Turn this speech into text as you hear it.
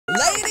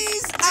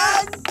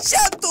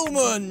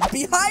gentlemen,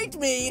 behind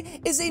me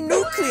is a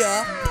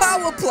nuclear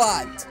power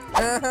plant.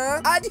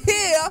 And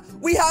here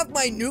we have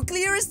my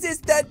nuclear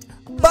assistant,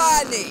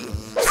 Barney.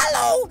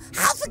 Hello,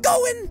 how's it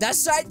going?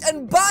 That's right,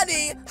 and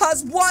Barney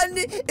has one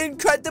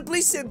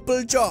incredibly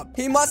simple job.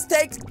 He must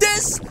take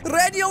this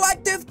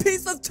radioactive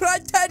piece of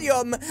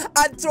titanium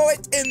and throw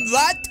it in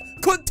that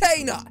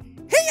container.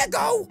 Here you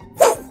go.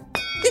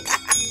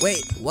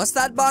 Wait, what's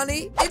that,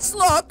 Barney? It's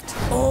locked.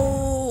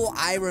 Oh,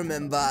 I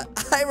remember.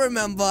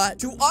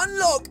 To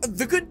unlock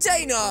the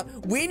container,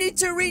 we need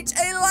to reach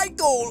a like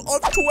goal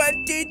of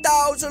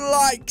 20,000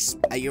 likes.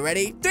 Are you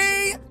ready?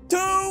 3, 2,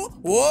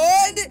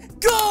 1,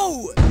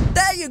 go!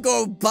 There you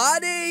go,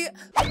 Barney.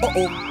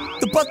 Uh-oh,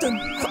 the button.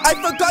 I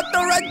forgot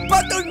the red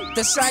button.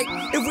 That's right.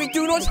 If we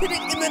do not hit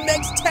it in the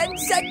next 10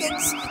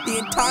 seconds, the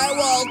entire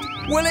world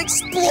will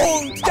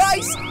explode.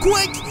 Guys,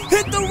 quick,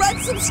 hit the red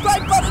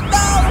subscribe button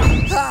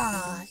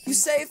now. You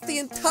saved the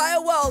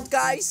entire world,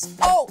 guys.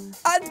 Oh,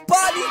 and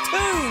Barney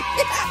too.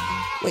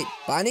 Wait,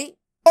 Barney?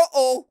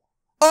 Uh-oh.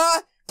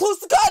 Close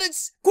the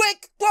curtains.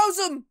 Quick, close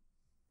them.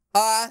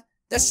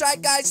 That's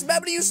right, guys.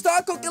 Remember to use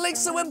star code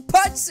Calixo when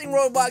purchasing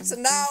Robux.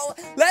 And now,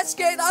 let's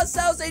get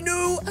ourselves a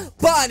new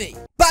Barney.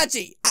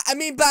 Badgy.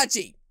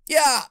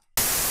 Yeah.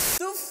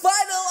 The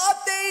final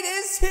update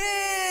is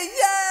here.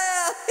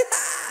 Yeah.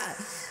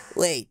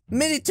 Wait,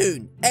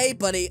 Minitoon. Hey,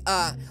 buddy,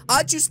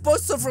 aren't you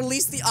supposed to have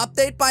released the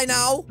update by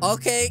now?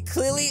 Okay,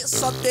 clearly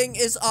something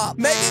is up.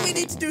 Maybe we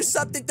need to do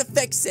something to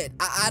fix it.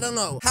 I don't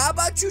know. How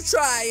about you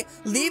try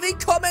leaving a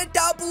comment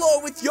down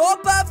below with your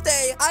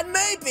birthday, and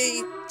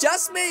maybe,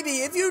 just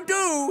maybe, if you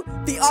do,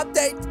 the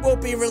update will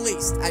be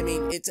released. I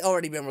mean, it's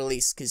already been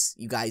released because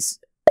you guys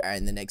are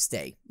in the next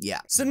day. Yeah.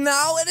 So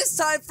now it is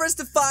time for us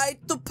to find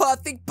the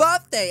perfect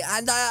birthday.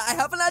 And I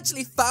haven't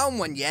actually found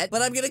one yet,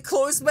 but I'm gonna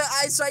close my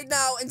eyes right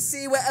now and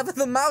see wherever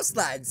the mouse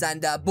lands.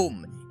 And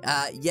boom.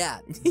 Yeah.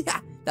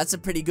 That's a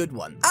pretty good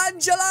one.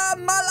 Angela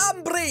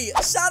Malambri,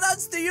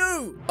 shoutouts to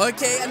you.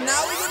 Okay, and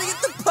now we're gonna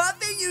get the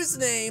perfect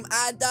username,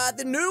 and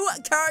the new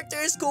character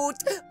is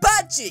called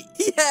Badgy.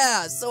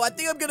 Yeah, so I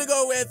think I'm gonna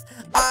go with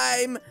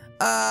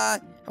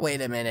wait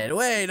a minute.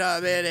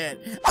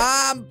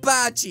 I'm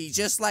Badgy,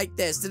 just like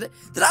this. Did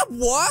that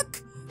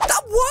work?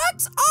 That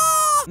worked?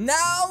 Oh!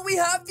 Now we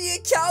have the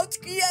account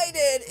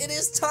created. It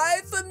is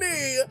time for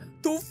me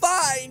to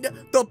find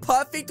the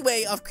perfect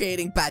way of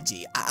creating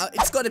Badgy.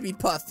 It's gotta be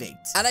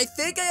perfect. And I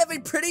think I have a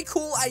pretty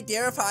cool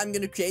idea of how I'm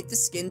gonna create the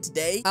skin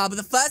today. But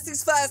the first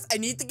things first, I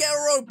need to get a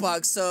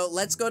Robux, so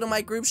let's go to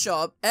my group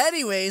shop.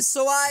 Anyways,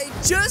 so I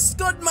just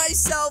got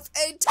myself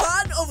a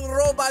ton of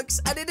Robux,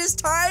 and it is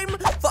time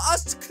for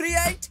us to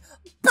create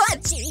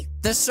Badgy.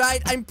 That's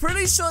right, I'm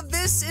pretty sure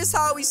this is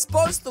how he's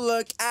supposed to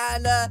look,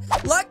 and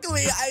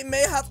luckily I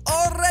may have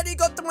already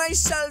got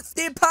myself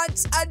the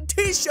pants and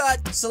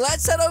t-shirt. So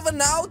let's head over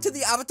now to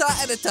the avatar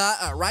editor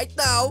right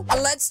now,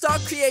 and let's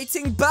start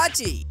creating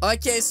Badgy.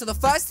 Okay, so the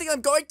first thing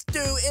I'm going to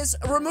do is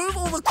remove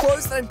all the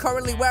clothes that I'm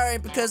currently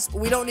wearing, because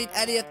we don't need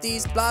any of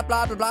these, blah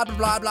blah blah blah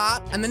blah blah.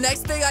 And the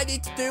next thing I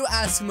need to do,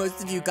 as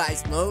most of you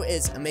guys know,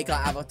 is make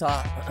our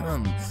avatar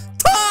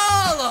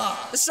taller.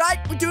 That's right,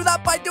 we do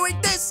that by doing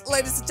this,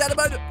 ladies and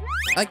gentlemen.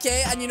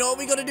 Okay, and you know what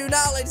we're gonna do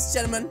now, ladies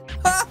and gentlemen?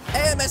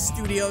 AMS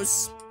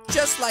Studios.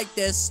 Just like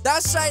this.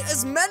 That's right,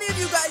 as many of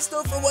you guys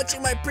know from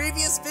watching my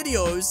previous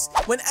videos,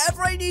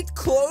 whenever I need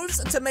clothes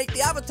to make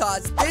the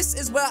avatars, this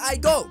is where I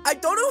go. I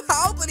don't know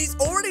how, but he's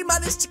already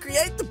managed to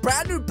create the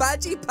brand new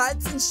Badgy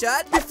pants and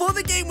shirt before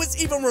the game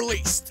was even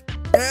released.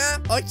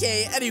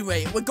 Okay,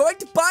 anyway, we're going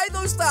to buy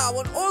those now,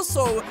 and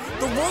also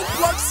the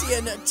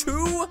Robloxian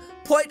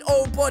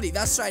 2.0 body.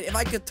 That's right, if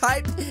I could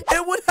type,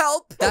 it would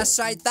help. That's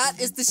right,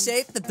 that is the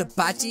shape that the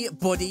Badgy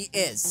body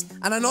is.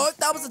 And I know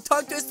that was a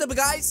tongue twister, but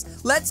guys,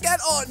 let's get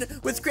on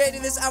with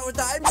creating this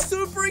avatar. I'm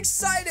super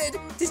excited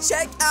to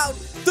check out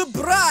the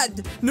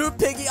brand new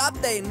Piggy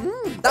update.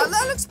 That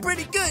looks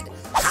pretty good.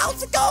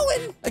 How's it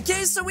going?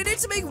 Okay, so we need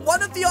to make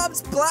one of the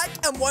arms black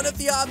and one of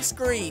the arms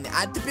green.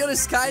 And to be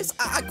honest, guys,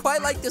 I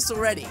quite like this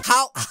already.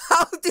 How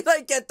did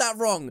I get that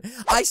wrong?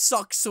 I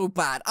suck so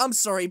bad. I'm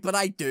sorry, but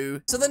I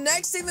do. So the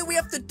next thing that we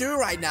have to do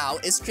right now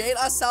is create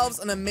ourselves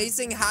an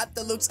amazing hat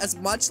that looks as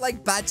much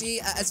like Badgy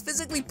as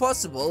physically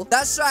possible.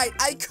 That's right,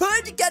 I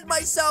could get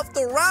myself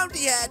the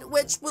roundy head,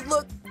 which would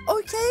look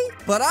okay,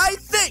 but I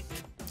think,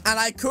 and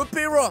I could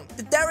be wrong,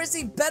 that there is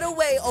a better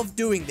way of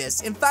doing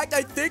this. In fact,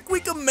 I think we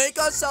can make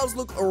ourselves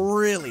look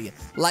really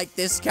like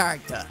this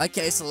character.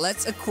 Okay, so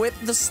let's equip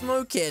the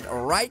Snow Kid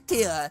right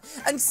here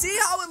and see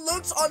how it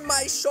looks on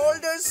my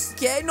shoulders.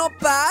 Okay, not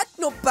bad,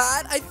 not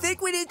bad. I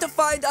think we need to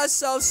find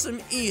ourselves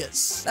some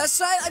ears. That's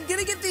right, I'm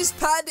gonna get these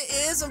panda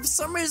ears, and for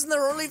some reason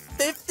they're only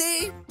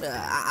 50.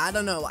 I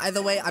don't know.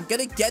 Either way, I'm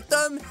gonna get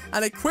them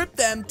and equip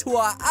them to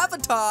our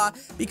avatar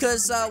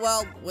because,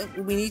 well,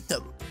 we need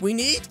them. We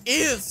need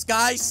ears,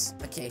 guys.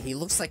 Okay, he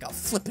looks like a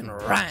flippin'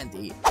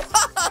 Randy.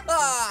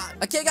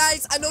 Okay,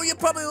 guys, I know you're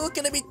probably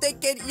looking at me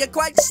thinking you're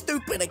quite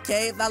stupid,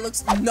 okay? That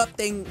looks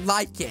nothing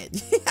like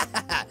it.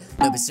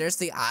 No, but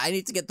seriously, I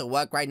need to get to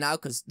work right now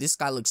because this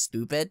guy looks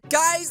stupid.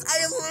 Guys,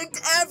 I looked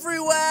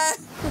everywhere.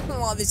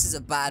 Oh, this is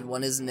a bad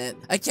one, isn't it?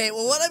 Okay,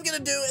 well, what I'm gonna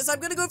do is I'm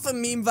gonna go for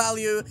meme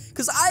value,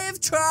 because I have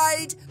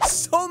tried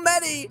so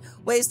many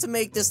ways to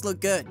make this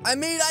look good. I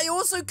mean, I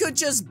also could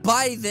just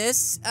buy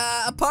this.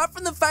 Apart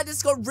from the fact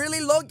it's got really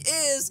long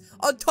ears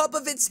on top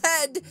of its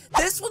head,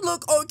 this would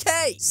look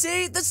okay.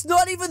 See, that's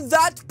not even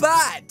that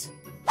bad.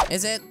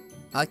 Is it?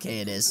 Okay,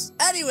 it is.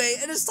 Anyway,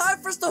 it is time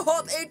for us to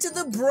hop into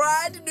the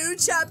brand new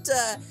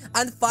chapter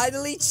and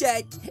finally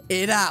check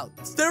it out.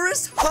 There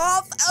is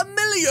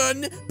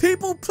 500,000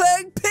 people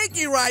playing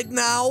Piggy right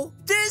now.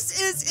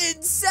 This is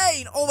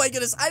insane. Oh my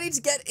goodness, I need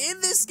to get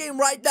in this game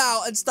right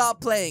now and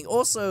start playing.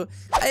 Also,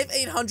 I have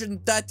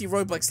 830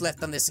 Robux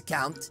left on this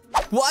account.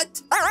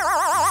 What?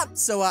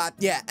 So,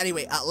 yeah,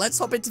 anyway, let's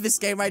hop into this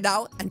game right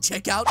now and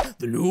check out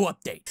the new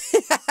update.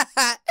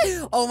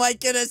 Oh my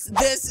goodness,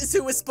 this is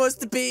who we're supposed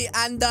to be,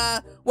 and,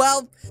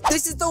 well,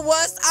 this is the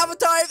worst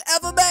avatar I've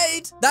ever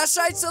made. That's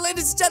right, so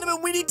ladies and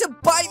gentlemen, we need to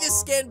buy this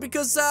skin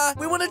because,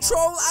 we want to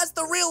troll as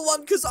the real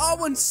one because our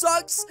one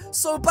sucks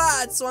so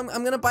bad. So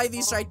I'm gonna buy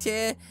these right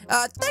here.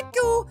 Thank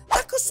you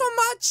so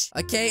much.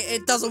 Okay,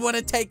 it doesn't want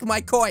to take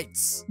my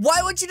coins.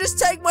 Why won't you just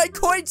take my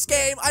coins,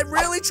 game? I'm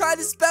really trying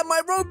to spend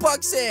my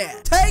Robux here.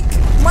 Take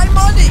my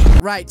money.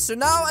 Right, so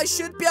now I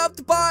should be able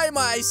to buy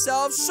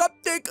myself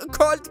something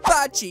called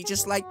BADGY,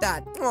 just like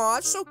that. Aw,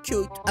 so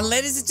cute. And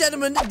ladies and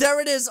gentlemen,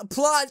 there it is,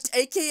 Plant,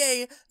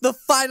 aka the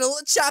final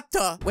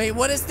chapter. Wait,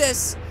 what is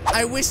this?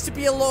 I wish to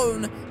be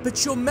alone,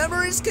 but your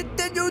memories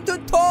continue to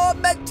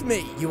torment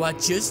me. You are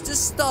just as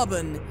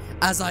stubborn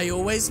as I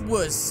always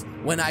was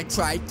when I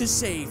tried to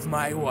save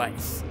my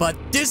wife. But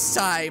this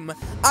time,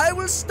 I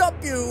will stop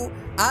you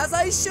as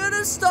I should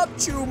have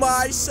stopped you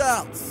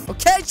myself.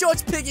 Okay,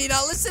 George Piggy,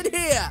 now listen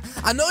here.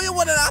 I know you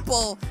want an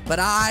apple, but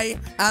I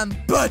am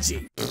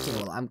Budgie. Okay,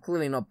 well, I'm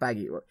clearly not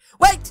Baggy.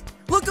 Wait,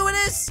 look who it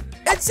is.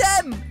 It's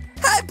him.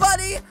 Hey,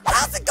 buddy,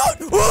 how's it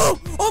going?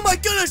 Oh my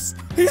goodness,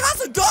 he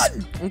has a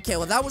gun. Okay,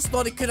 well, that was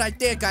not a good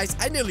idea, guys.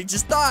 I nearly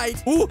just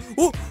died.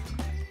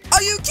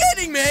 Are you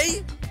kidding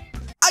me?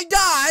 I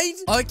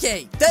died?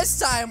 Okay, this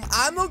time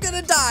I'm not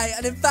gonna die,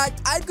 and in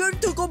fact, I'm going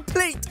to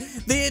complete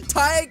the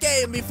entire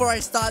game before I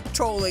start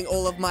trolling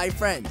all of my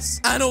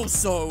friends. And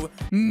also,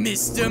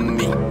 Mr.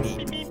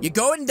 Meep. You're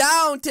going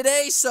down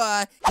today,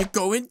 sir. You're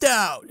going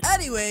down.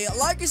 Anyway,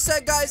 like I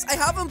said, guys, I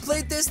haven't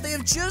played this. They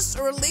have just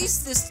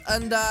released this,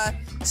 and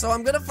so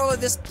I'm gonna follow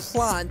this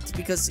plant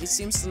because it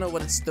seems to know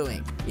what it's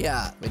doing.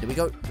 Yeah. Wait, do we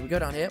go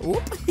down here?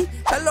 Oop.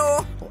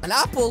 Hello. Oh, an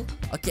apple.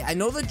 Okay, I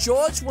know that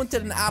George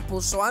wanted an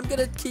apple, so I'm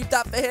gonna keep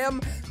that for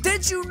him.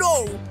 Did you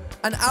know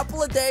an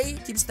apple a day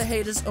keeps the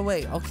haters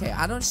away? Okay,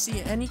 I don't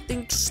see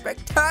anything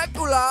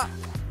spectacular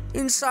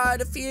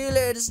inside of here,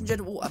 ladies and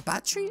gentlemen. Oh, a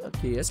battery?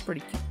 Okay, that's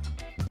pretty cute.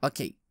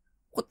 Okay.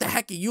 What the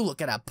heck are you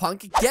looking at,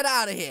 punk? Get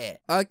out of here.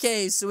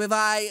 Okay, so if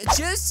I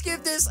just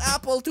give this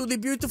apple to the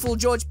beautiful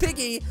George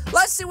Piggy,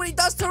 let's see what he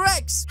does to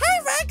Rex. Hey,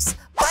 Rex.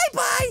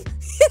 Bye-bye.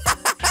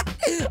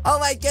 Oh,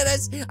 my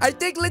goodness. I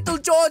think little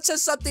George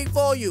has something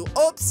for you.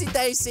 Oopsie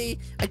daisy.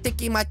 I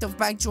think he might have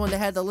banged you on the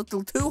head a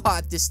little too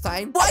hard this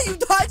time. Why are you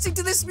dancing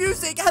to this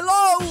music?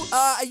 Hello?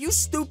 Are you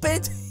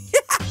stupid?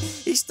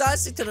 He's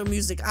dancing to the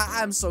music.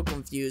 I'm so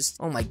confused.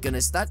 Oh my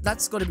goodness,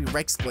 that's gotta be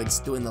Rex Blades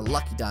doing the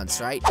lucky dance,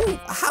 right? Ooh,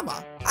 a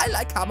hammer. I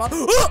like hammer.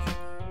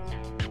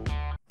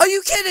 Are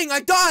you kidding?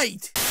 I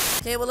died.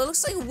 Okay, well, it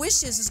looks like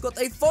Wishes has got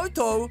a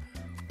photo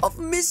of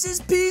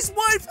Mrs. P's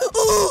wife.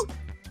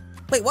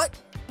 Wait, what?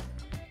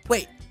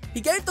 Wait,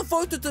 he gave the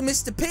photo to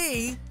Mr.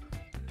 P,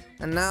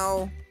 and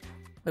now...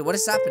 Wait, what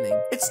is happening?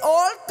 It's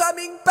all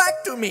coming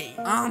back to me.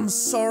 I'm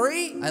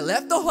sorry. I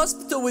left the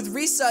hospital with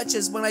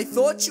researchers when I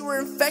thought you were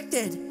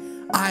infected.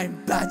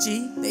 I'm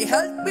Badgy. They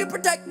helped me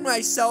protect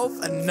myself,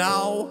 and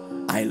now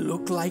I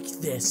look like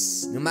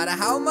this. No matter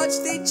how much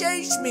they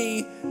changed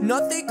me,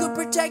 nothing could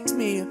protect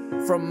me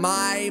from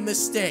my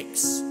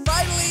mistakes.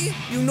 Finally,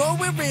 you know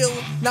we're real.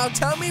 Now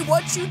tell me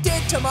what you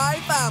did to my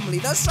family.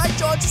 That's right,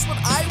 George, is what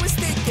I was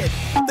thinking.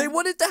 They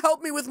wanted to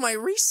help me with my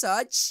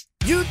research.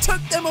 You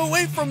took them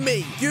away from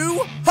me.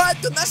 You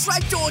hurt them. That's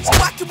right, George.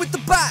 Whack him with the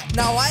bat.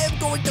 Now I am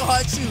going to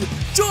hurt you.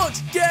 George,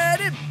 get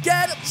him.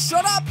 Get him.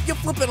 Shut up, you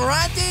flippin'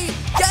 randy.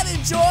 Get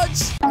him,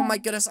 George. Oh my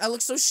goodness, I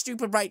look so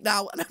stupid right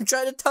now, and I'm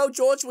trying to tell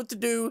George what to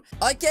do.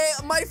 Okay,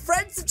 my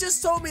friends have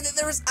just told me that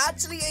there is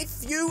actually a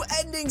few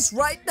endings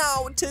right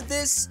now to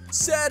this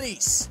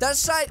series.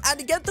 That's right, and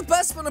to get the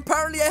best one,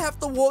 apparently I have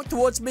to walk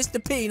towards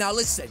Mr. P. Now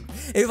listen,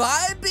 if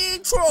I'm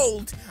being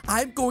trolled,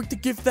 I'm going to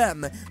give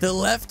them the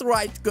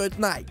left-right good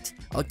night.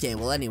 Okay,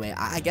 well, anyway,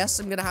 I guess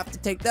I'm gonna have to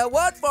take their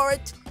word for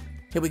it.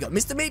 Here we go.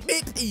 Mr. Meep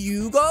Meep,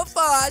 you go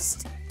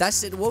first.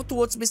 That's it. Walk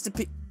towards Mr.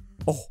 P.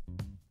 Oh.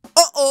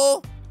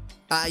 Uh-oh.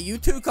 You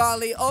too,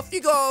 Carly. Off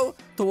you go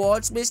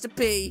towards Mr.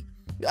 P.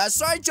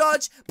 Sorry,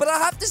 George, but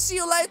I'll have to see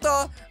you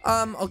later.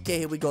 Okay,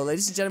 here we go.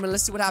 Ladies and gentlemen,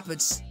 let's see what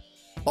happens.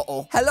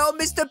 Uh-oh. Hello,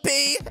 Mr.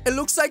 P. It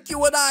looks like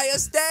you and I are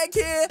staying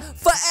here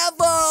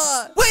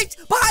forever. Wait,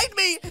 behind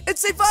me.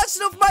 It's a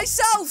version of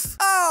myself.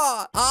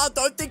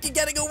 Don't think you're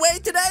getting away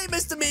today,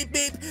 Mr. Meep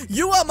Meep.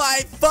 You are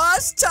my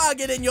first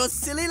target in your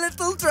silly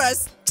little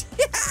dress.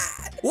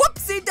 Whoops.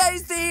 Whoopsie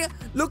daisy.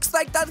 Looks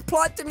like that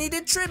plot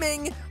needed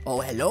trimming.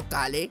 Oh, hello,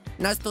 Carly.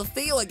 Nice to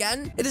see you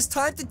again. It is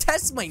time to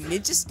test my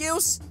ninja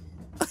skills.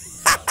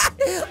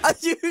 Are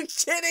you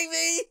kidding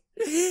me?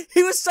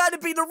 He was trying to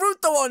be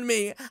Naruto on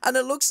me, and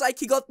it looks like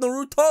he got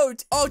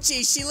Naruto'd. Oh,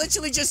 geez, she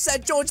literally just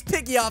said George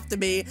Piggy after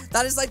me.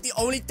 That is like the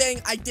only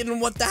thing I didn't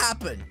want to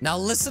happen. Now,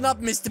 listen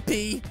up, Mr.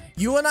 P.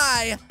 You and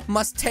I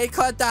must take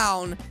her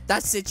down.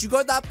 That's it. You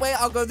go that way,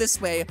 I'll go this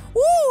way.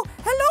 Ooh,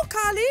 hello,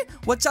 Carly.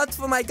 Watch out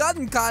for my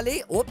gun,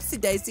 Carly. Oopsie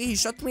daisy, he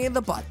shot me in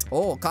the butt.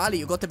 Oh, Carly,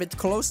 you got a bit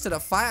close to the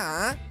fire,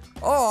 huh?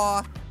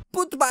 Oh,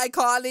 goodbye,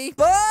 Carly.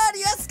 But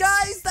yes,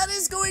 guys, that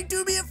is going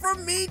to be it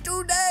from me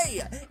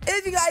today.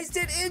 If you guys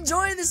did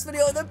enjoy this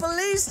video, then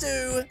please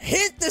do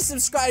hit the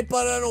subscribe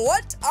button.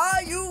 What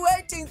are you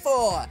waiting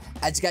for?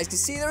 As you guys can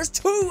see, there's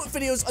 2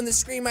 videos on the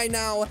screen right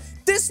now.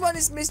 This one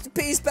is Mr.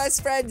 P's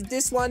best friend.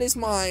 This one is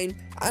mine.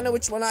 I know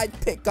which one I'd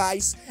pick,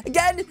 guys.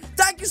 Again,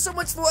 thank you so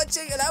much for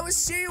watching, and I will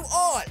see you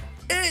all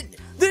in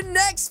the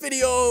next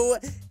video.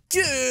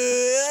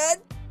 Goodbye.